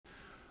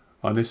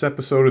On this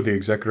episode of the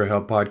Executor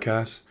Help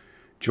Podcast,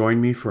 join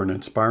me for an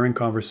inspiring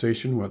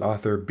conversation with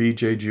author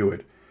B.J.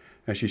 Jewett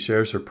as she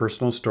shares her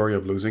personal story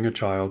of losing a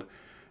child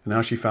and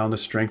how she found the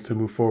strength to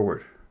move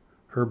forward.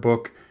 Her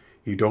book,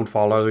 You Don't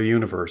Fall Out of the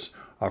Universe,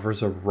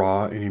 offers a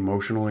raw and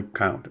emotional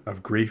account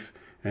of grief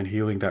and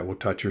healing that will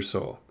touch your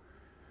soul.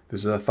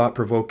 This is a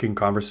thought-provoking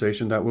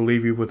conversation that will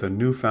leave you with a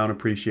newfound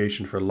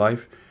appreciation for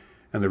life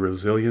and the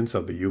resilience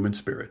of the human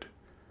spirit.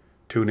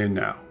 Tune in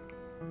now.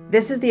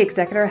 This is the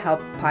Executor Help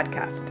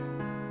Podcast.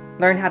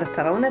 Learn how to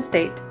settle an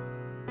estate,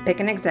 pick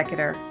an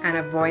executor, and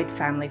avoid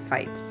family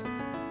fights.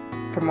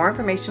 For more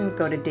information,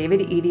 go to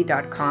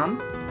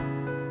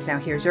davidedie.com. Now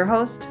here's your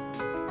host,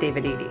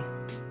 David Edie.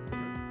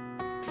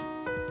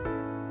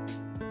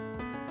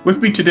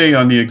 With me today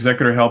on the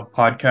Executor Help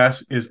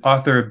Podcast is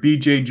author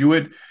B.J.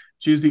 Jewett.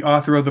 She's the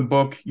author of the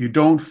book, You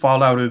Don't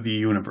Fall Out of the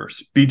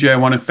Universe. B.J., I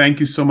want to thank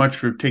you so much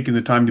for taking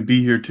the time to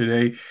be here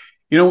today.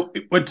 You know,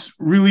 what's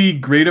really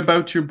great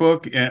about your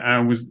book,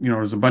 and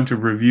there's a bunch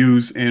of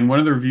reviews, and one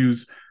of the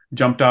reviews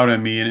jumped out at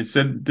me, and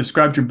it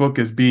described your book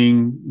as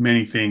being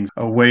many things: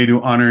 a way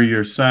to honor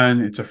your son,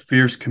 it's a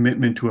fierce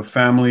commitment to a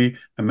family,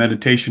 a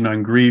meditation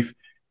on grief,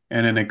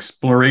 and an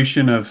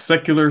exploration of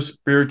secular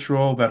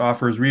spiritual that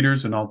offers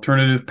readers an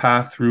alternative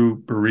path through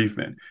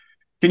bereavement.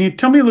 Can you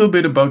tell me a little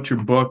bit about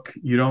your book,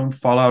 You Don't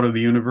Fall Out of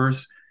the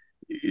Universe?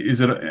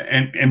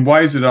 And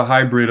why is it a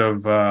hybrid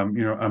of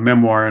a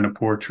memoir and a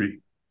poetry?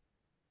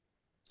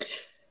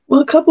 Well,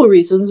 a couple of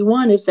reasons.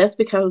 One is that's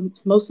because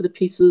most of the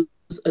pieces,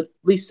 at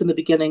least in the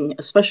beginning,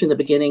 especially in the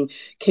beginning,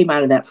 came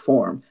out in that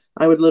form.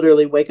 I would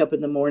literally wake up in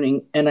the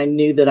morning and I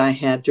knew that I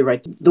had to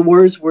write. The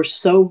words were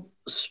so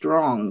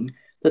strong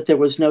that there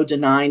was no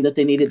denying that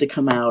they needed to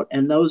come out.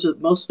 And those are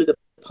mostly the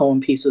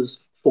poem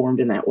pieces formed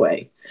in that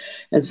way.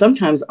 And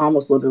sometimes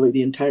almost literally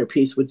the entire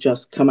piece would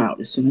just come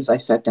out as soon as I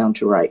sat down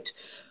to write.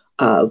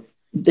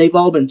 They've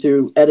all been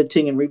through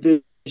editing and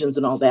revisions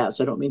and all that,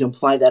 so I don't mean to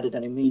imply that at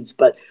any means,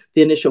 but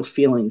the initial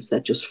feelings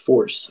that just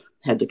force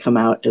had to come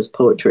out as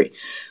poetry.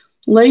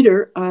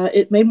 Later,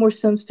 it made more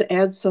sense to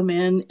add some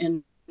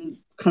in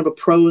kind of a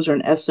prose or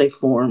an essay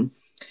form,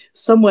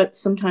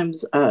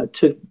 sometimes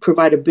to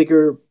provide a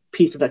bigger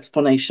piece of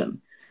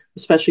explanation,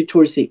 especially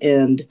towards the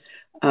end.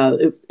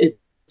 It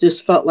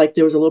just felt like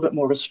there was a little bit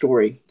more of a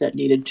story that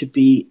needed to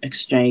be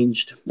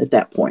exchanged at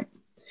that point.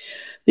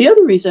 The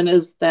other reason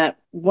is that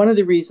one of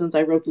the reasons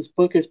I wrote this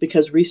book is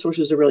because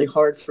resources are really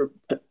hard for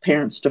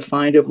parents to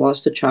find who have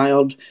lost a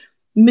child,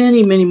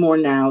 many, many more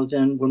now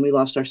than when we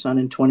lost our son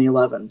in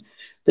 2011.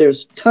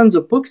 There's tons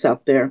of books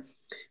out there,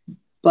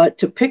 but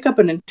to pick up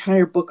an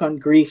entire book on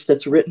grief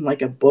that's written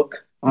like a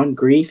book on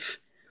grief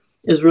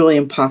is really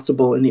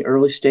impossible in the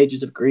early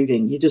stages of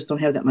grieving. You just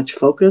don't have that much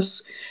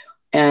focus,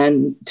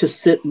 and to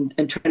sit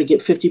and try to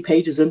get 50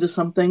 pages into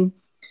something.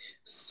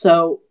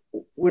 So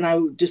when I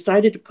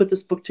decided to put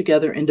this book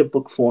together into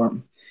book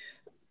form,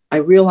 I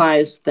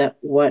realized that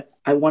what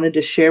I wanted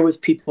to share with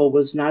people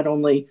was not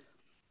only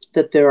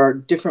that there are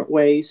different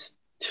ways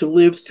to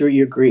live through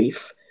your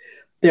grief,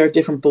 there are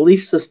different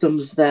belief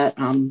systems that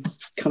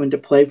come into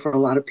play for a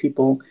lot of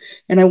people.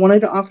 And I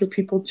wanted to offer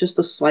people just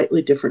a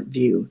slightly different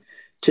view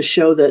to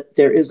show that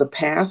there is a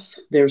path,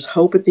 there's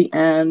hope at the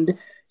end.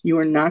 You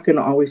are not going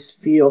to always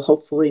feel,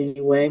 hopefully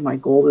anyway, my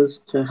goal is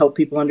to help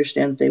people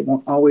understand that they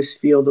won't always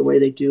feel the way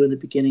they do in the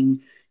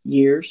beginning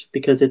years,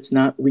 because it's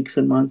not weeks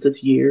and months,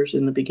 it's years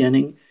in the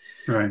beginning,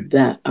 right,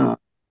 that are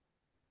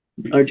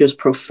just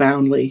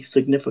profoundly,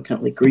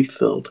 significantly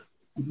grief-filled.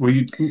 Well,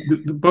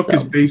 the book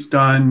is based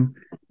on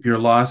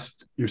your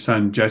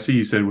son, Jesse.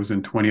 You said it was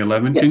in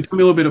 2011. Yes. Can you tell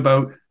me a little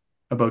bit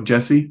about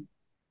Jesse?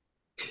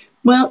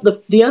 Well,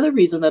 the other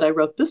reason that I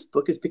wrote this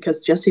book is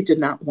because Jesse did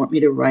not want me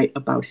to write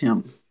about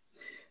him.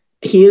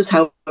 He is,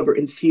 however,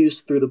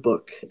 infused through the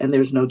book, and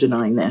there's no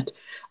denying that.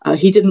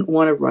 He didn't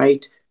want to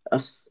write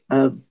a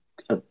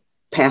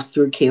path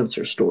through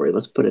cancer story,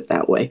 let's put it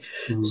that way.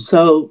 Mm-hmm.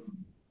 So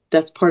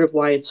that's part of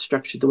why it's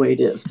structured the way it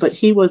is. But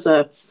he was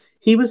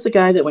the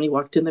guy that when he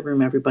walked in the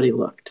room, everybody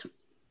looked.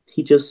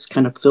 He just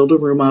kind of filled a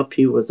room up.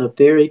 He was a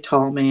very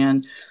tall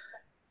man,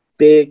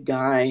 big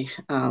guy,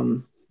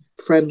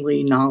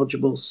 friendly,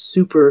 knowledgeable,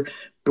 super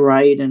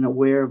bright and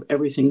aware of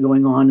everything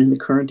going on in the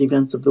current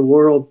events of the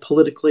world,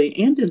 politically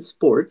and in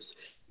sports,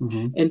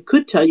 mm-hmm. and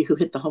could tell you who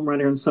hit the home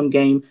runner in some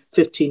game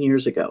 15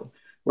 years ago,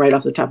 right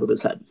off the top of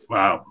his head.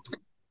 Wow.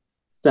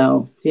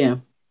 So, yeah,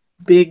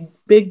 big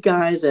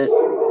guy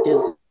that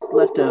is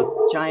left a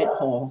giant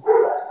hole.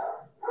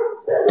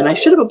 And I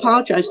should have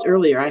apologized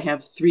earlier. I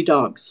have 3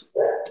 dogs.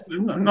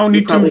 No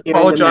need to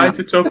apologize.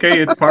 It's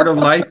okay. It's part of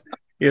life.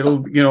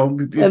 It'll,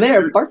 and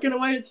they're barking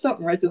away at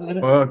something right this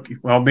minute.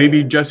 Well,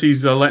 maybe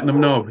Jesse's letting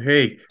them know,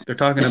 hey, they're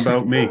talking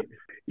about me.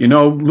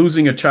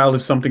 Losing a child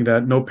is something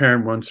that no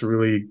parent wants to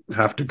really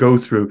have to go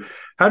through.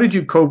 How did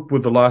you cope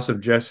with the loss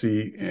of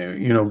Jesse,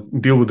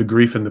 deal with the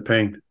grief and the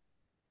pain?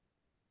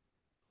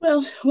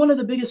 Well, one of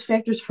the biggest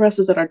factors for us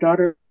is that our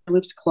daughter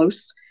lives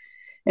close.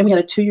 And we had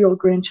a 2-year-old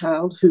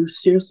grandchild who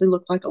seriously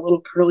looked like a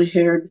little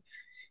curly-haired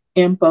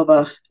imp of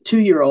a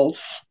 2-year-old.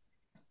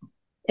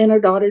 And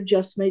our daughter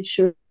just made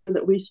sure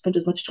that we spent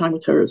as much time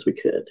with her as we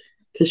could,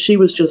 because she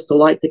was just the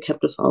light that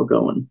kept us all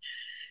going.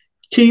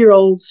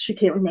 2-year-olds, she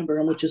can't remember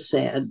him, which is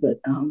sad, but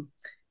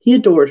he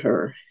adored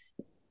her.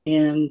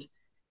 And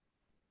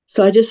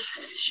so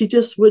she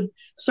just would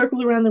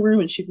circle around the room,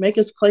 and she'd make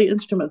us play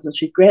instruments, and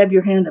she'd grab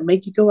your hand and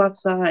make you go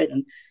outside.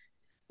 And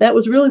that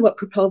was really what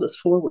propelled us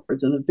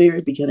forwards in the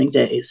very beginning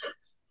days.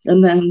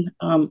 And then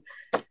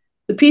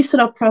the piece that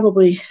I'll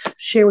probably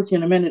share with you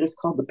in a minute is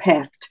called The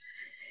Pact.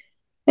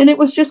 And it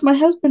was just my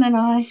husband and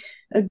I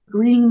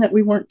agreeing that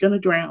we weren't going to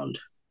drown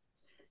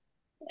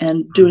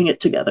and doing it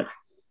together.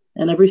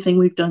 And everything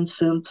we've done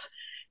since,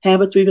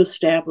 habits we've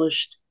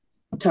established,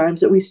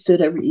 times that we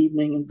sit every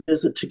evening and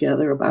visit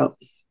together about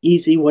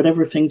easy,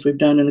 whatever things we've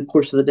done in the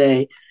course of the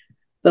day,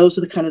 those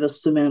are the kind of the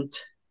cement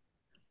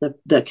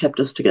that kept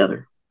us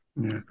together.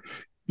 Yeah.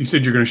 You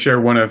said you're going to share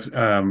one of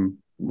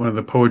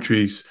the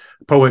poems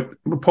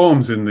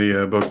in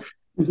the book.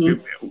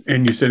 Mm-hmm.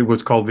 And you said it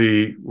was called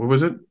what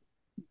was it?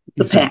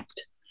 The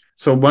Pact.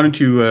 So why don't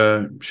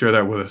you share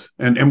that with us?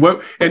 And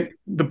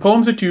the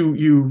poems that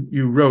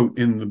you wrote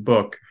in the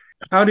book,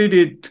 how did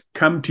it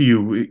come to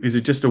you? Is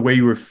it just the way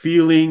you were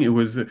feeling?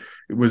 Was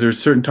there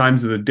certain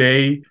times of the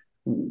day?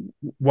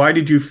 Why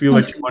did you feel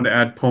like you wanted to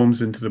add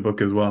poems into the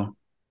book as well?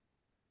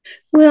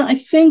 Well, I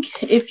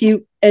think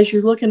as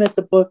you're looking at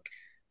the book,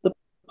 the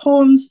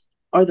poems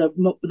are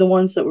the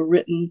ones that were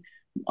written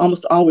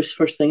almost always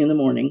first thing in the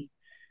morning.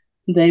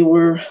 They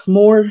were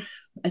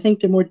I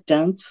think they're more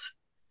dense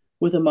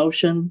with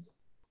emotion.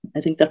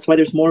 I think that's why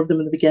there's more of them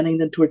in the beginning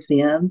than towards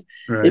the end.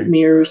 Right. It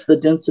mirrors the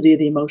density of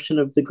the emotion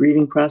of the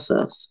grieving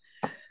process.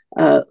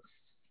 And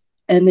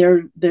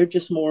they're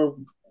just more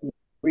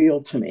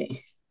real to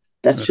me.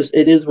 That's just,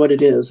 it is what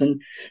it is.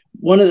 And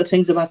one of the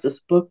things about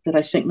this book that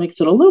I think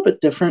makes it a little bit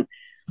different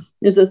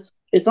is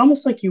it's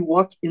almost like you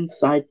walk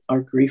inside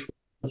our grief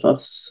with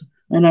us.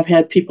 And I've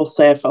had people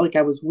say, I felt like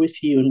I was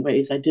with you in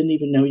ways I didn't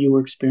even know you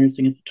were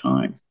experiencing at the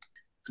time.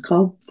 It's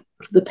called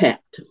The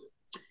Pact.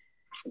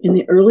 In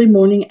the early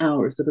morning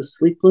hours of a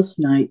sleepless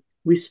night,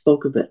 we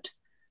spoke of it.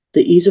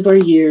 The ease of our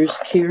years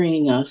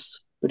carrying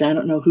us, but I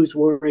don't know whose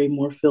worry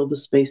more filled the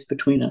space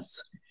between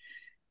us.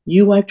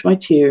 You wiped my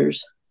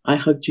tears. I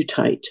hugged you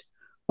tight.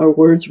 Our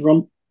words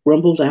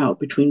rumbled out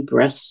between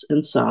breaths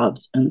and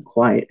sobs and the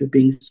quiet of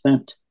being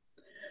spent.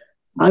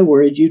 I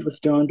worried you'd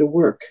withdrawn to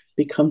work,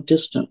 become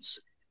distance.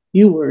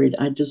 You worried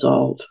I'd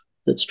dissolve,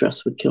 that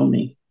stress would kill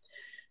me.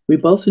 We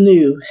both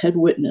had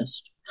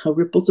witnessed how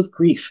ripples of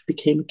grief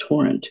became a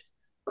torrent.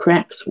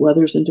 Cracks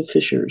weathers into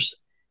fissures.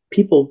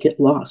 People get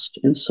lost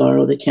in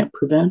sorrow they can't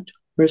prevent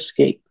or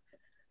escape,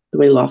 the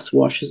way loss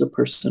washes a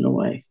person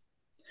away.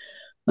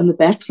 On the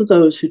backs of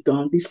those who'd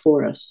gone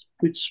before us,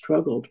 who'd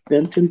struggled,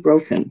 bent and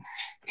broken,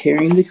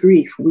 carrying the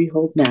grief we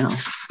hold now,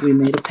 we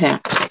made a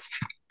pact.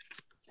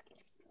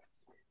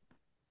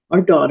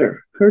 Her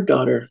daughter,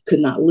 could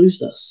not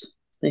lose us.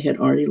 They had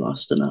already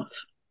lost enough.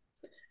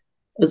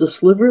 As a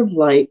sliver of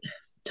light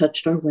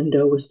touched our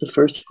window with the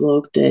first glow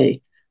of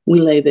day, we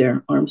lay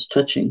there, arms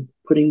touching,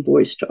 putting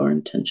voice to our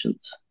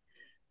intentions.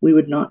 We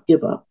would not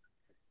give up.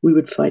 We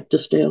would fight to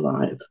stay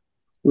alive.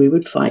 We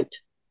would fight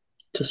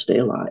to stay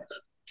alive.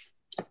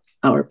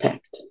 Our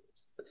pact.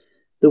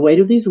 The weight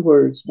of these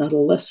words, not a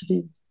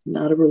lessening,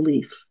 not a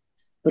relief,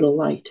 but a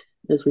light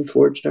as we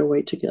forged our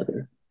way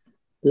together.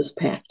 This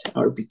pact,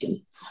 our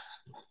beacon.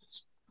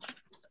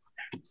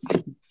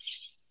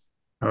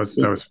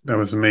 That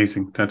was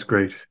amazing. That's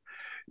great.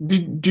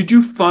 Did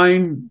you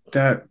find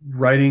that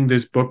writing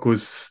this book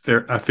was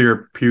a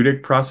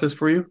therapeutic process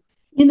for you?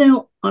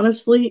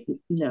 Honestly,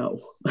 no.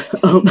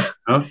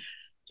 Huh?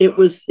 It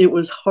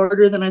was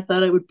harder than I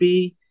thought it would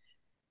be.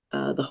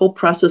 The whole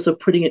process of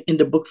putting it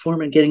into book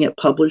form and getting it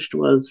published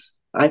was,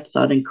 I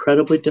thought,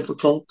 incredibly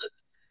difficult.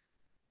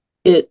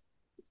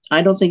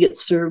 I don't think it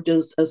served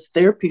as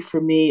therapy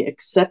for me,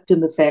 except in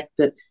the fact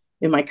that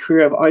in my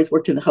career, I've always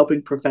worked in the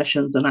helping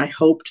professions, and I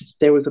hoped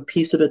there was a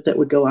piece of it that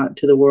would go out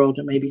into the world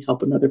and maybe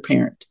help another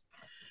parent.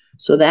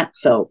 So that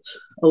felt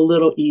a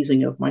little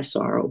easing of my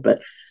sorrow,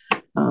 but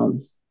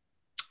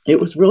it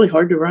was really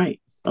hard to write,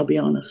 I'll be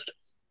honest.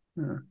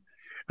 Yeah.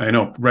 I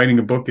know writing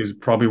a book is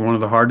probably one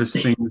of the hardest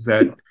things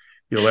that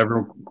you'll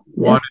ever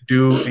want to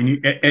do. And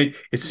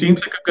it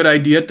seems like a good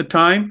idea at the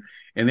time.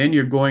 And then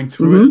you're going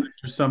through it.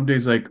 And some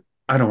days like,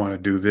 I don't want to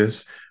do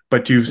this.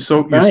 But you're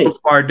so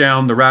far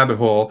down the rabbit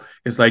hole.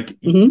 It's like,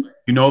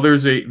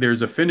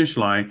 there's a finish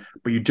line,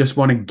 but you just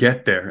want to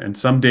get there. And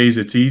some days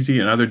it's easy,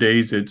 and other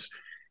days it's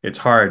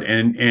hard.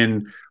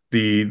 And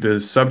the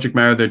subject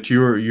matter that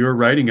you're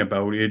writing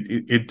about,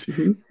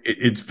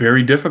 it's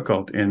very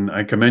difficult, and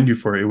I commend you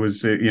for it. It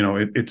was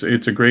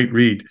it's a great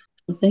read.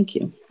 Well, thank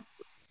you.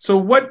 So,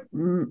 what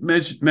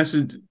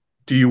message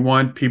do you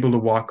want people to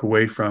walk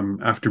away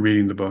from after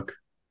reading the book?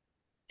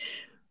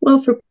 Well,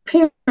 for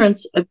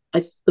parents,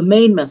 the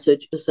main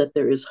message is that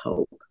there is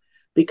hope,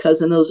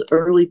 because in those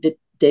early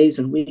days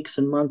and weeks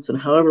and months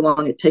and however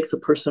long it takes a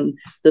person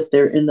that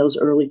they're in those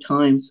early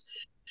times,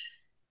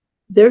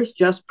 there's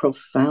just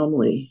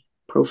profoundly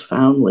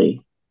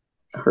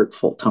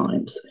hurtful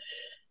times.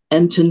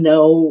 and to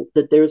know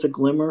that there's a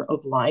glimmer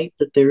of light,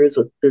 that there's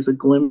a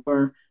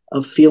glimmer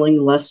of feeling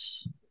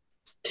less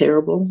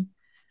terrible.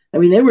 I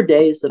mean, there were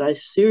days that I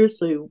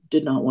seriously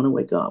did not want to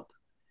wake up.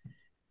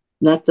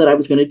 Not that I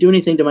was going to do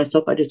anything to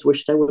myself. I just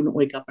wished I wouldn't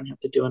wake up and have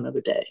to do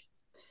another day.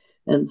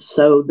 And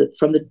so that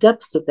from the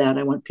depths of that,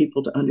 I want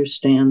people to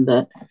understand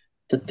that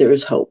there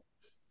is hope.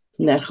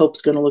 And that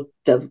hope's going to look,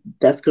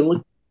 that's going to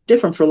look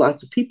different for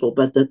lots of people,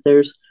 but that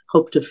there's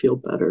hope to feel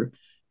better,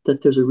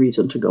 that there's a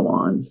reason to go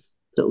on,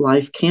 that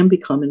life can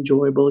become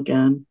enjoyable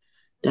again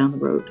down the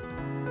road.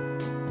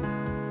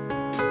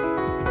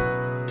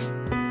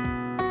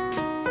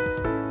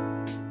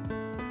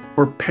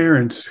 For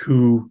parents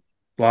who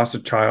lost a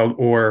child,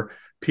 or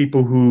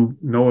people who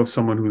know of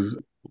someone who's,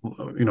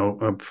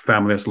 a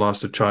family that's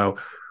lost a child,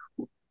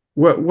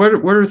 what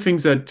are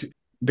things that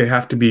they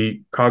have to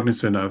be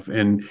cognizant of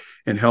and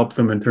help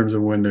them in terms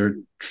of when they're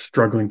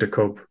struggling to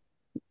cope?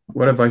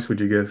 What advice would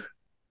you give?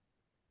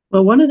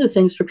 Well, one of the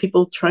things for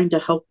people trying to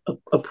help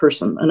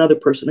another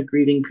person, a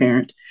grieving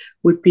parent,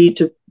 would be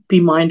to be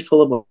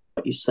mindful of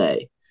what you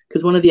say.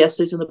 Because one of the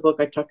essays in the book,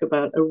 I talk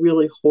about a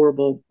really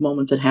horrible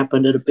moment that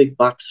happened at a big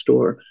box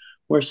store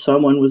where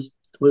someone was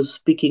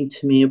speaking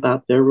to me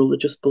about their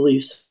religious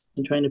beliefs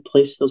and trying to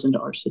place those into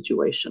our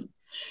situation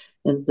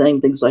and saying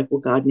things like,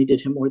 well, God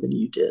needed him more than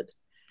you did.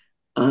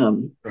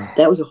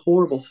 That was a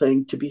horrible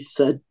thing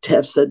to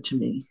have said to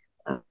me.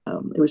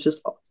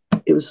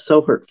 It was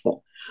so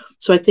hurtful.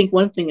 So I think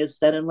one thing is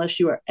that unless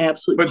you are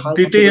absolutely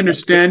positive. But did they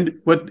understand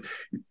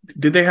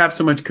did they have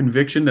so much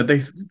conviction that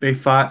they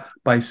thought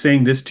by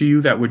saying this to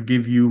you that would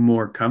give you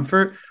more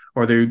comfort,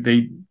 or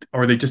they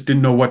just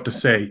didn't know what to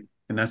say?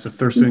 And that's the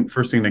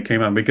first thing that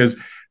came out, because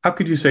how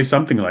could you say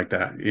something like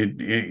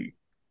that?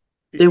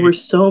 There were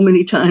so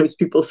many times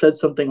people said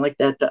something like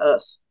that to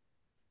us.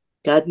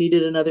 God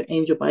needed another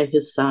angel by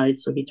his side,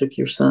 so he took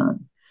your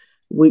son.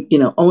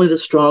 Only the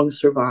strong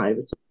survive.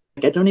 It's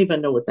like, I don't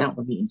even know what that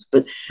one means,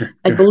 but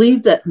I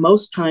believe that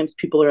most times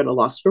people are at a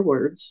loss for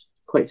words,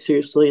 quite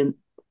seriously.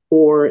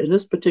 Or in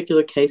this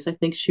particular case, I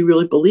think she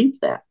really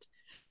believed that.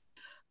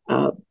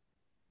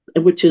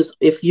 Which is,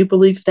 if you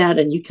believe that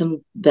and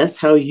that's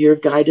how you're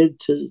guided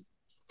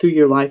through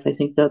your life, I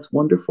think that's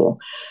wonderful.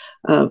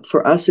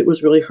 For us, it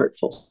was really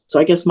hurtful. So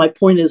I guess my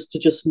point is to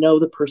just know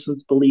the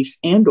person's beliefs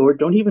or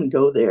don't even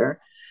go there.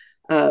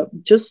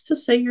 Just to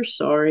say you're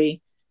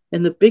sorry.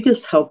 And the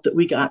biggest help that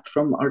we got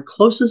from our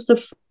closest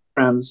of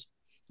friends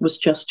was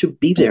just to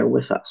be there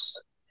with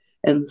us.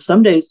 And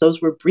some days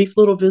those were brief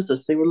little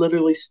visits. They were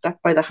literally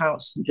stuck by the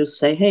house and just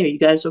say, hey, are you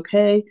guys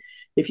okay?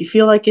 If you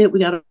feel like it, we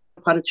got a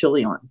pot of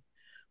chili on.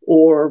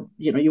 Or,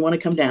 you want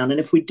to come down. And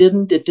if we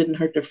didn't, it didn't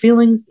hurt their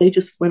feelings. They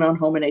just went on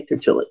home and ate their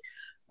chili.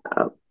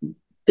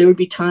 There would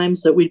be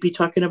times that we'd be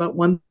talking about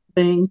one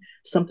thing,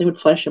 something would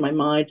flash in my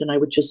mind, and I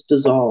would just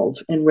dissolve.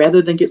 And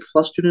rather than get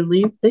flustered and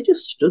leave, they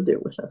just stood there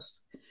with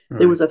us. Right.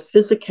 There was a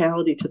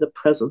physicality to the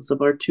presence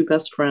of our two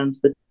best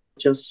friends that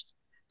just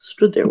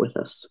stood there with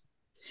us.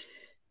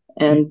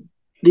 And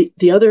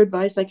the other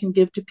advice I can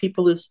give to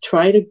people is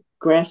try to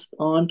grasp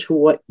on to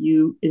what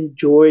you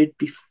enjoyed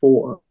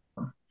before.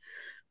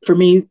 For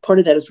me, part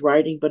of that is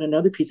writing, but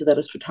another piece of that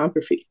is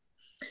photography.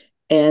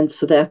 And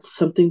so that's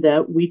something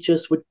that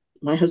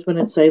my husband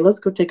would say, let's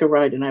go take a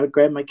ride. And I would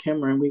grab my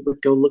camera and we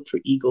would go look for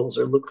eagles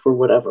or look for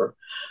whatever,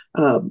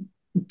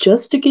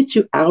 just to get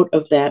you out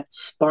of that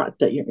spot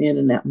that you're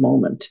in that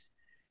moment.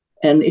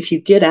 And if you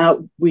get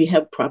out, we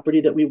have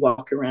property that we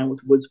walk around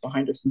with woods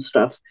behind us and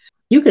stuff.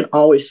 You can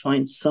always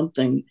find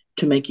something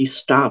to make you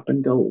stop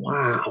and go,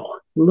 wow,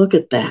 look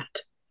at that.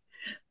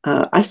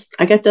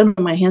 I got down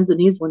on my hands and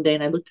knees one day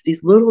and I looked at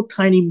these little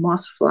tiny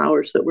moss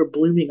flowers that were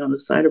blooming on the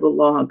side of a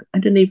log. I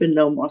didn't even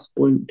know moss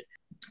bloomed.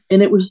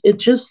 And it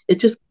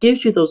just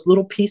gives you those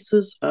little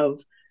pieces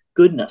of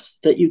goodness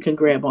that you can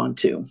grab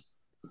onto.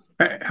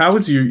 How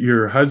is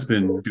your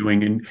husband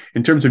doing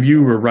in terms of,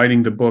 you were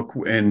writing the book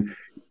and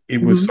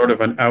it was sort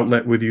of an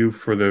outlet with you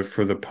for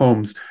the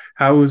poems?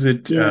 How is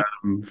it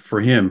for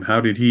him? How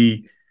did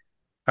he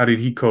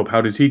cope?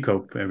 How does he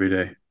cope every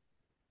day?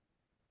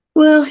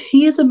 Well,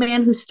 he is a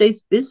man who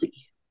stays busy,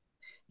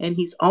 and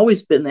he's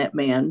always been that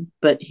man,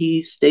 but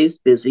he stays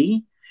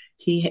busy.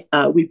 He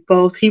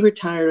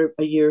retired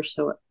a year or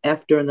so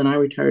after, and then I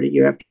retired a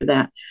year after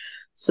that.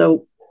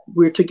 So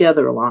we're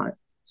together a lot.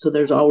 So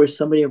there's always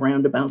somebody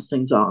around to bounce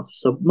things off.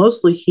 So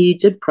mostly he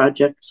did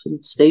projects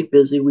and stayed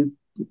busy. We,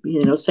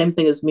 same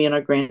thing as me and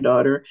our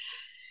granddaughter,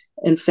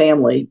 and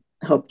family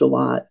helped a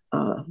lot.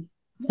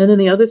 And then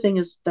the other thing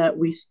is that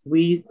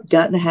we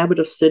got in a habit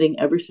of sitting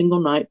every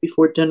single night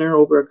before dinner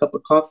over a cup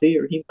of coffee,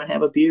 or he might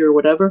have a beer or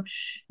whatever,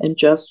 and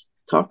just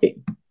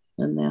talking.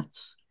 And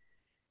that's,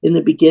 in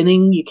the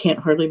beginning, you can't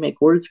hardly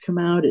make words come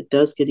out. It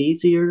does get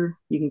easier.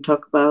 You can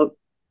talk about,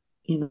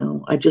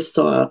 I just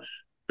saw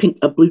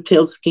a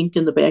blue-tailed skink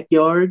in the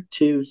backyard,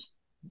 to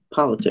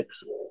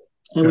politics.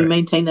 And we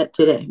maintain that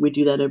today. We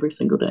do that every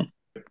single day.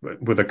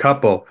 With a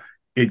couple,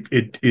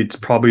 it's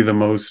probably the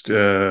most...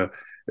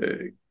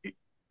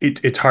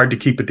 It's hard to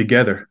keep it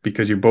together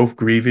because you're both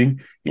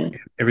grieving. Yeah.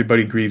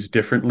 Everybody grieves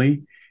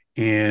differently.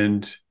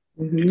 And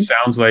it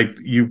sounds like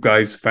you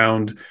guys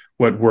found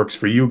what works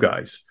for you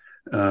guys.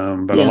 But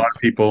a lot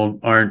of people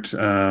aren't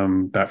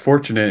that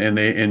fortunate,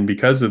 and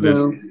because of this,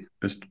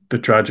 the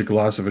tragic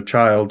loss of a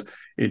child,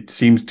 it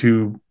seems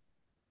to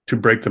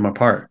break them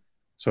apart.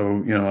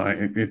 So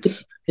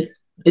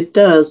it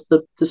does.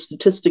 The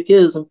statistic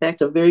is, in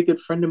fact, a very good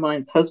friend of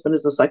mine's husband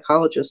is a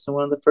psychologist, and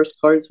one of the first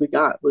cards we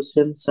got was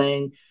him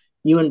saying,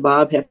 "You and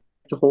Bob have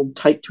to hold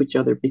tight to each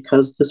other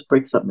because this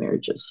breaks up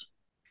marriages."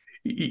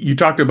 You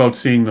talked about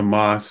seeing the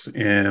moss,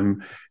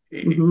 and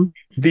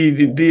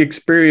the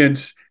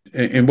experience.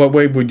 In what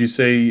way would you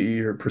say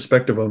your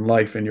perspective on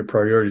life and your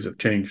priorities have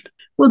changed?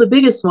 Well, the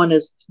biggest one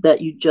is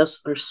that you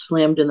just are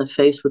slammed in the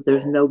face with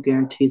there's no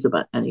guarantees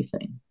about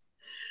anything.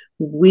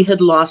 We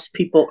had lost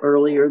people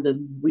earlier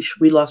than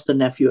we lost a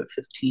nephew at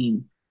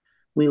 15.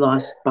 We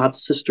lost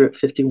Bob's sister at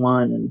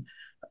 51,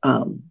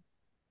 and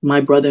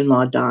my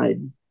brother-in-law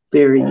died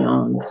very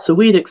young. So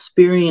we'd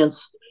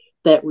experienced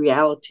that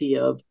reality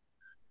of,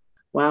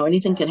 wow,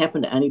 anything can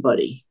happen to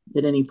anybody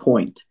at any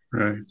point.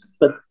 Right.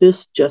 But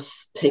this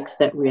just takes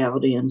that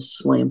reality and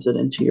slams it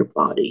into your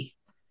body.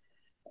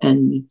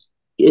 And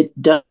it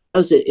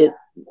does it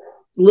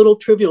little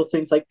trivial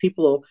things like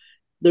people,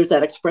 there's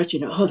that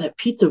expression, oh, that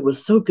pizza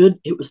was so good,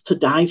 it was to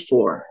die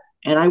for.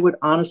 And I would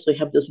honestly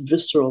have this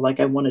visceral, like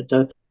I wanted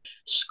to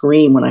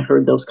scream when I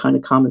heard those kind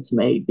of comments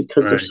made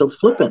because they're so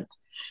flippant.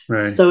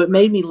 Right. So it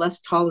made me less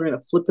tolerant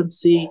of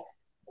flippancy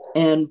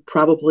and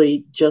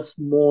probably just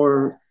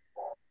more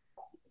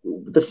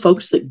the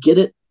folks that get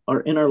it are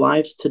in our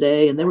lives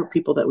today. And there were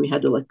people that we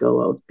had to let go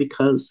of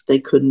because they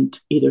couldn't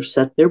either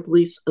set their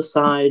beliefs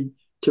aside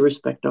to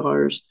respect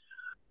ours,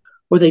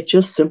 or they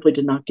just simply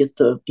did not get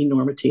the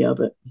enormity of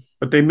it.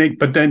 But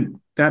then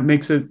that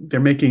makes it, they're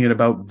making it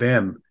about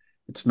them.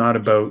 It's not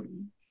about,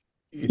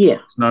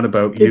 it's not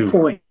about Good you. Good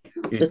point.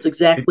 That's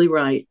exactly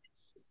right.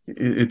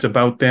 It's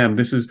about them.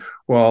 This is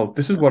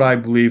what I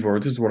believe, or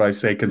this is what I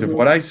say. Because if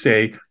what I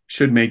say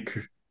should make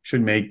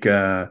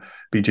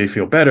BJ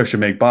feel better, should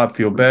make Bob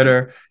feel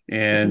better,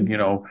 and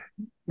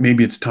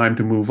maybe it's time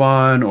to move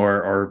on,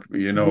 or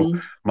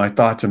my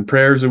thoughts and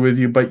prayers are with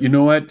you. But you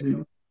know what?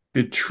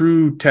 The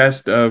true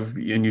test of,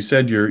 and you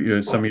said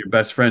your some of your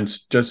best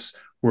friends just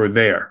were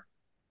there.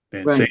 They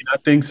didn't say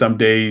nothing. Some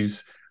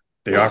days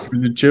they offer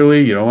the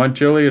chili. You don't want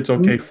chili? It's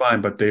okay,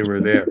 fine. But they were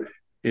there.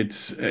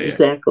 It's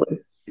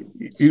exactly.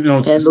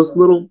 And those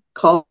little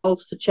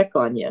calls to check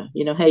on you,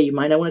 hey, you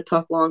might not want to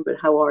talk long, but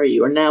how are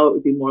you? Or now it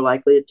would be more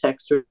likely a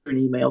text or an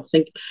email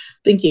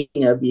thinking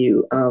of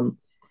you.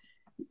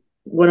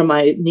 One of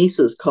my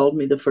nieces called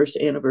me the first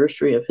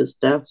anniversary of his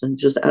death, and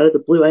just out of the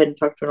blue, I hadn't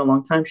talked to her in a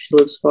long time. She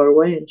lives far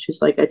away, and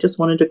she's like, I just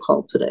wanted to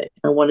call today.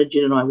 I wanted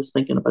you to know I was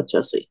thinking about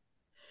Jesse.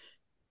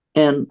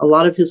 And a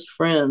lot of his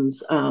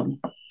friends,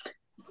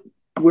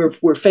 we're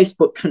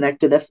Facebook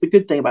connected. That's the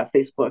good thing about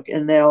Facebook.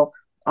 And they'll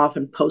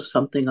often post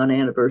something on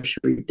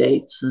anniversary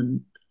dates,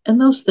 and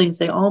those things,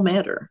 they all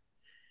matter.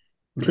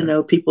 To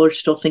know people are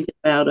still thinking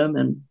about him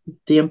and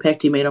the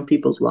impact he made on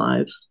people's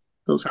lives.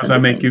 Those How does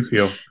that make you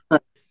feel?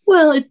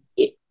 Well,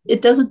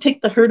 it doesn't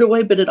take the hurt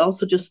away, but it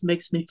also just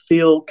makes me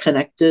feel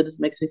connected. It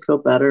makes me feel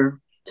better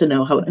to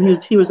know how. And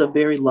he was a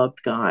very loved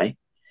guy.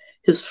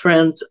 His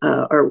friends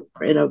are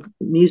in a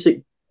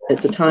music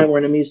at the time. Were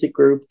in a music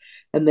group,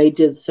 and they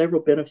did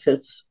several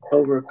benefits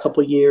over a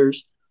couple of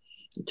years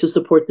to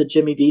support the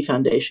Jimmy V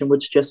Foundation,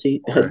 which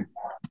Jesse had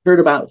heard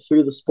about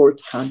through the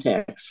sports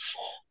contacts.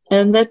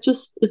 And that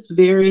just, it's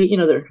very,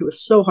 it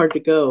was so hard to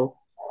go,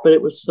 but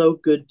it was so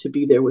good to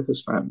be there with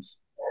his friends.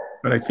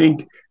 But I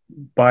think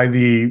by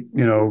the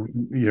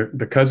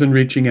cousin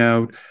reaching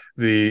out,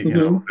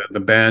 the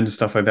band and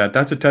stuff like that,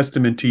 that's a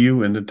testament to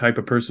you and the type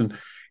of person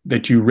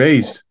that you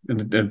raised,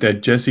 and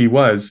that Jesse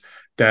was,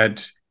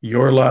 that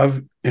your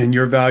love and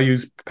your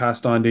values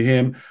passed on to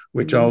him,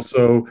 which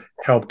also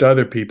helped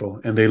other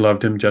people, and they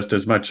loved him just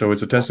as much. So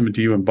it's a testament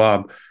to you and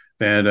Bob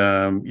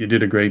that you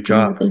did a great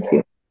job.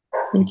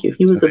 Thank you.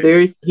 He was a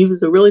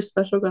really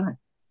special guy.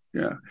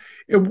 Yeah.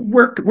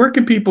 Where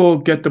can people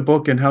get the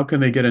book, and how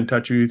can they get in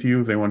touch with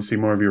you if they want to see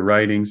more of your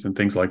writings and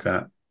things like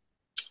that?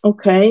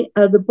 Okay.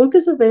 The book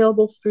is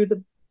available through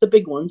the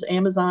big ones,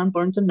 Amazon,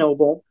 Barnes &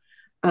 Noble.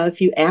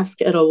 If you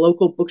ask at a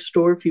local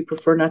bookstore, if you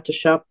prefer not to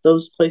shop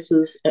those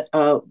places,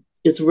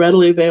 it's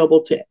readily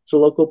available to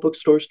local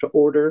bookstores to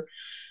order.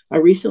 I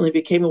recently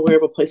became aware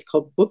of a place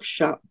called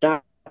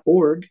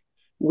bookshop.org,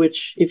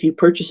 which if you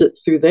purchase it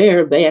through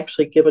there, they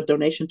actually give a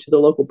donation to the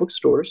local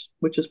bookstores,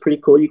 which is pretty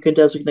cool. You can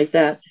designate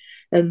that.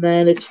 And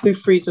then it's through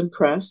Friesen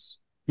Press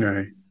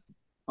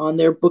on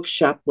their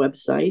bookshop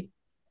website.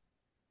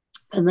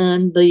 And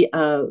then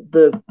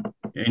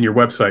and your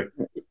website.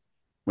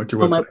 What's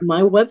your website?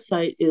 My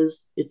website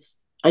is,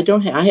 I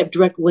have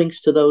direct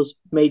links to those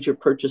major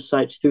purchase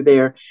sites through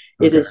there.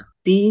 It is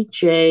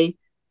BJ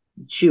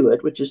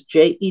Jewett, which is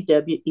JEWETT.com.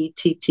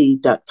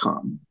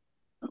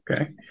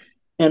 Okay.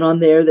 And on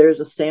there's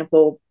a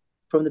sample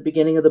from the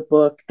beginning of the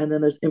book. And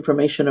then there's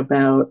information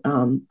about,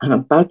 I'm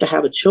about to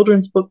have a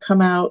children's book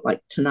come out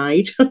like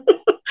tonight.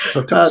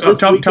 So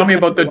tell me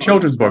about the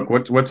children's book.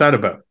 What's that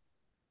about?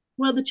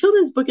 Well, the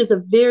children's book is a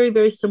very,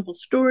 very simple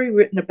story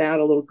written about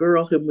a little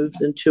girl who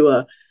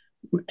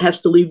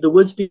has to leave the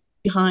woods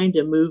behind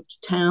and move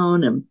to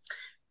town, and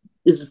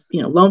is,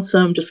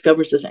 lonesome,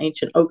 discovers this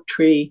ancient oak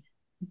tree.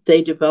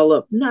 They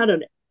develop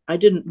I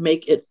didn't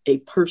make it a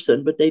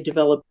person, but they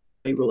develop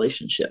a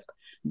relationship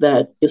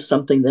that is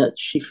something that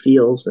she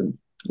feels, and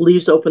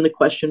leaves open the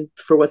question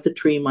for what the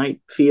tree might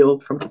feel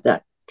from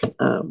that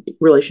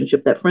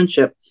relationship, that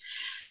friendship.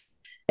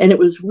 And it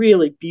was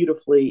really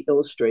beautifully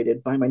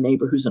illustrated by my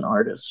neighbor, who's an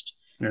artist.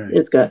 Right.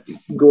 It's got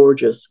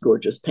gorgeous,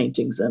 gorgeous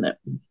paintings in it.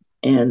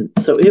 And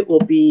so it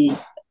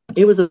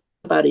was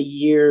about a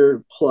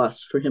year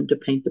plus for him to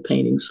paint the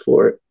paintings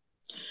for it.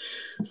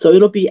 So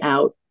it'll be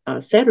out.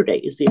 Saturday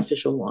is the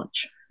official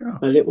launch,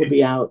 but it will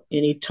be out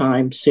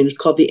anytime soon. It's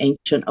called The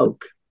Ancient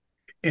Oak.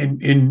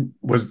 And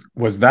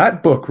was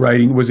that book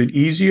writing, was it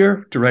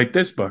easier to write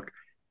this book?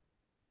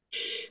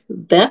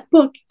 That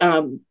book,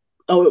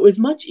 it was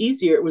much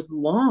easier. It was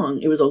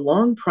long. It was a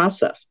long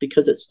process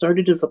because it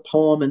started as a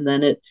poem, and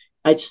then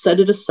I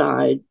set it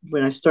aside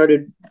when I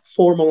started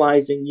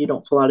formalizing You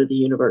Don't Fall Out of the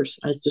Universe.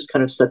 I just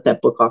kind of set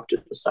that book off to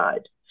the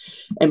side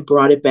and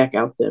brought it back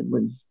out then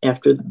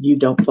after You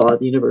Don't Fall Out of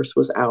the Universe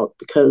was out,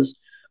 because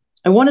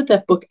I wanted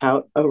that book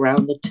out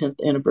around the 10th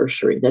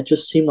anniversary. That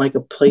just seemed like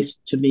a place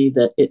to me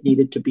that it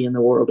needed to be in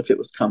the world if it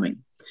was coming.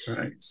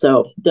 Right.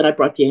 So then I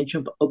brought The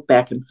Ancient Oak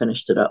back and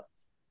finished it up.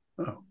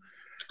 Oh.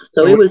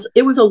 So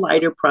it was a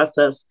lighter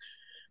process.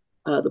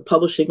 The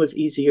publishing was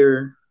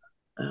easier.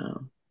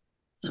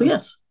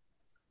 Yes.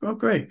 Oh,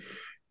 great.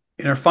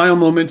 In our final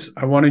moments,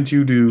 I wanted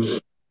you to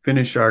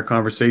finish our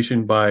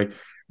conversation by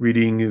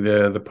reading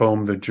the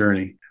poem, The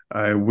Journey.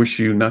 I wish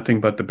you nothing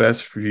but the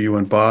best for you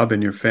and Bob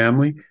and your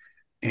family.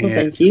 And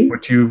thank you.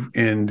 What you've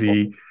and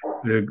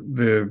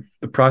the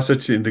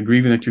process and the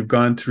grieving that you've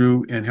gone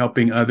through and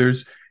helping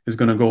others is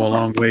going to go a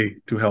long way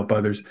to help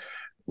others.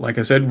 Like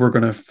I said, we're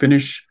going to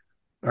finish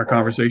our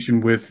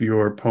conversation with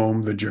your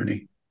poem, The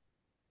Journey.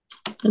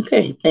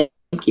 Okay,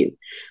 thank you.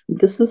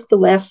 This is the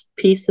last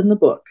piece in the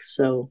book.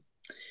 So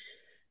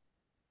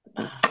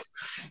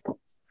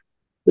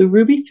the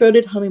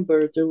ruby-throated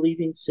hummingbirds are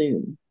leaving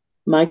soon,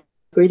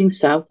 migrating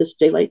south as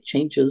daylight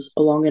changes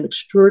along an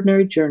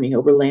extraordinary journey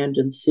over land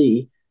and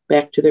sea,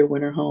 back to their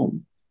winter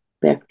home,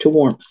 back to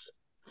warmth.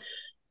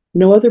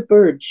 No other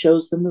bird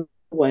shows them the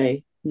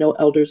way, no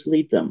elders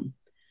lead them.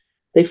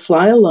 They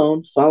fly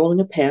alone, following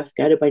a path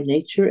guided by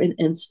nature and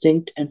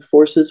instinct and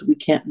forces we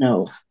can't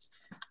know.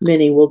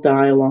 Many will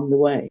die along the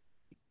way.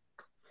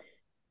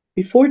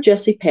 Before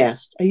Jesse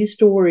passed, I used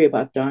to worry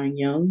about dying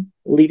young,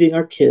 leaving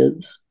our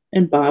kids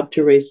and Bob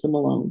to raise them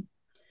alone.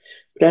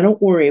 But I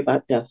don't worry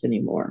about death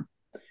anymore.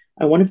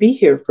 I want to be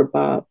here for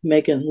Bob,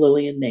 Megan,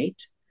 Lily, and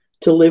Nate,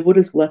 to live what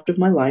is left of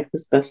my life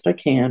as best I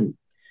can.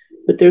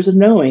 But there's a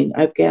knowing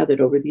I've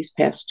gathered over these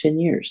past 10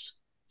 years.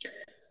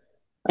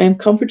 I am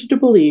comforted to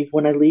believe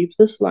when I leave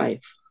this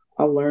life,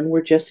 I'll learn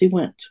where Jesse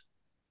went.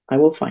 I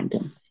will find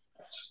him.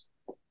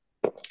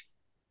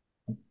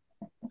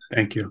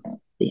 Thank you.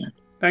 The end.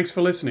 Thanks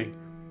for listening.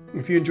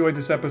 If you enjoyed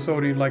this episode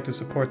and you'd like to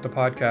support the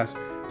podcast,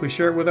 please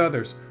share it with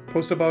others,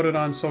 post about it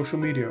on social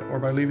media, or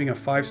by leaving a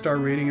 5-star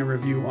rating and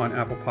review on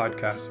Apple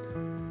Podcasts.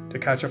 To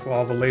catch up with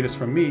all the latest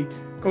from me,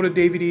 go to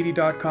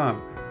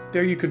davideady.com.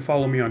 There you can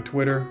follow me on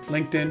Twitter,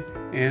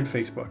 LinkedIn, and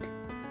Facebook.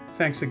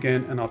 Thanks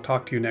again, and I'll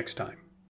talk to you next time.